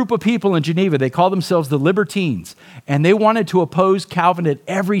whole group of people in Geneva. They called themselves the Libertines, and they wanted to oppose Calvin at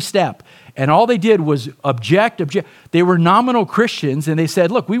every step. And all they did was object. They were nominal Christians, and they said,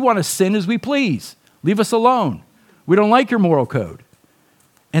 look, we want to sin as we please. Leave us alone. We don't like your moral code.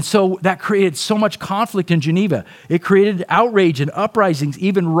 And so that created so much conflict in Geneva. It created outrage and uprisings,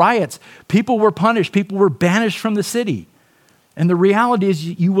 even riots. People were punished. People were banished from the city. And the reality is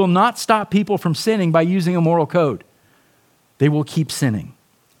you will not stop people from sinning by using a moral code. They will keep sinning.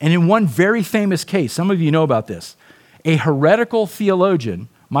 And in one very famous case, some of you know about this, a heretical theologian,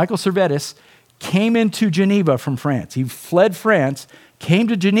 Michael Servetus, came into Geneva from France. He fled France, came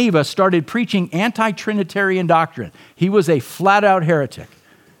to Geneva, started preaching anti-Trinitarian doctrine. He was a flat-out heretic.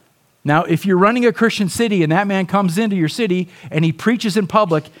 Now, if you're running a Christian city and that man comes into your city and he preaches in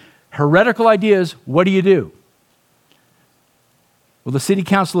public heretical ideas, what do? Well, the city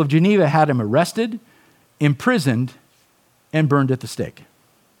council of Geneva had him arrested, imprisoned, and burned at the stake.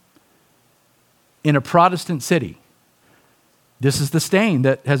 In a Protestant city. This is the stain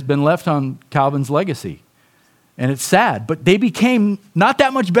that has been left on Calvin's legacy. And it's sad, but they became not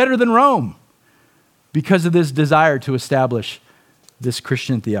that much better than Rome because of this desire to establish this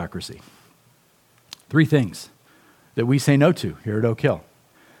Christian theocracy. 3 things that we say no to here at Oak Hill.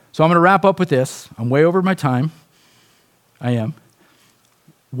 So I'm going to wrap up with this. I'm way over my time. I am.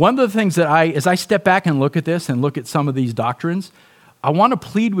 One of the things that as I step back and look at this and look at some of these doctrines, I want to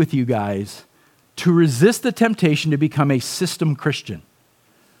plead with you guys to resist the temptation to become a system Christian.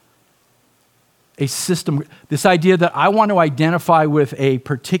 A system, this idea that I want to identify with a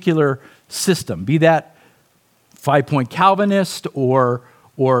particular system, be that 5-point Calvinist or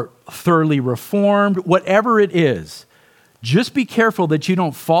thoroughly reformed, whatever it is. Just be careful that you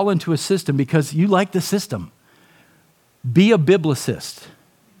don't fall into a system because you like the system. Be a biblicist.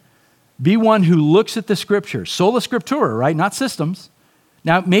 Be one who looks at the scriptures. Sola scriptura, right? Not systems.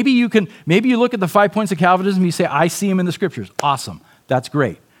 Now, maybe you look at the 5 points of Calvinism, you say, I see them in the scriptures. Awesome. That's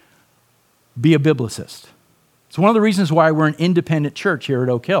great. Be a biblicist. It's one of the reasons why we're an independent church here at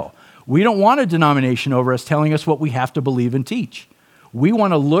Oak Hill. We don't want a denomination over us telling us what we have to believe and teach. We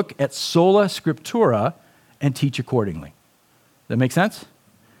want to look at sola scriptura and teach accordingly. That make sense?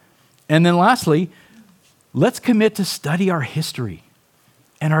 And then lastly, let's commit to study our history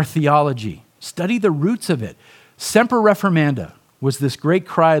and our theology. Study the roots of it. Semper Reformanda was this great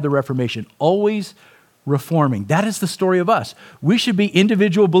cry of the Reformation, always reforming. That is the story of us. We should be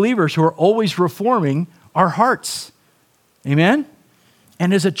individual believers who are always reforming our hearts. Amen?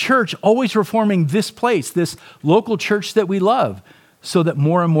 And as a church, always reforming this place, this local church that we love, so that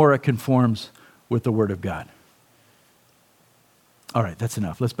more and more it conforms with the Word of God. All right, that's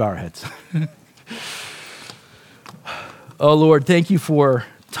enough. Let's bow our heads. Oh, Lord, thank you for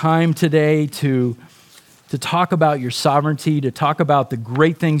time today to talk about your sovereignty, to talk about the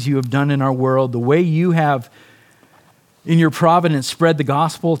great things you have done in our world, the way you have, in your providence, spread the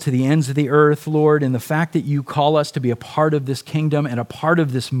gospel to the ends of the earth, Lord, and the fact that you call us to be a part of this kingdom and a part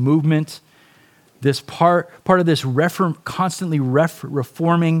of this movement, this part of this constantly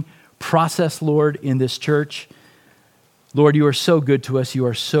reforming process, Lord, in this church. Lord, you are so good to us. You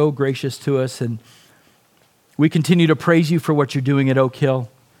are so gracious to us, and we continue to praise you for what you're doing at Oak Hill.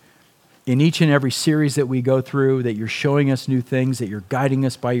 In each and every series that we go through, that you're showing us new things, that you're guiding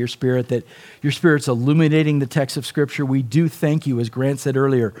us by your Spirit, that your Spirit's illuminating the text of Scripture. We do thank you, as Grant said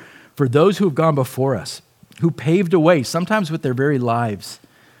earlier, for those who have gone before us, who paved a way, sometimes with their very lives,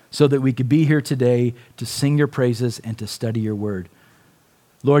 so that we could be here today to sing your praises and to study your word.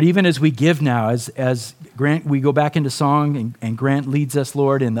 Lord, even as we give now, as Grant, we go back into song and Grant leads us,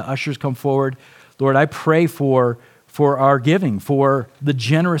 Lord, and the ushers come forward, Lord, I pray for our giving, for the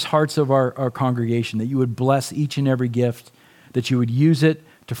generous hearts of our congregation, that you would bless each and every gift, that you would use it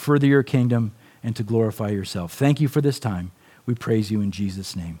to further your kingdom and to glorify yourself. Thank you for this time. We praise you in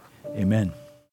Jesus' name. Amen.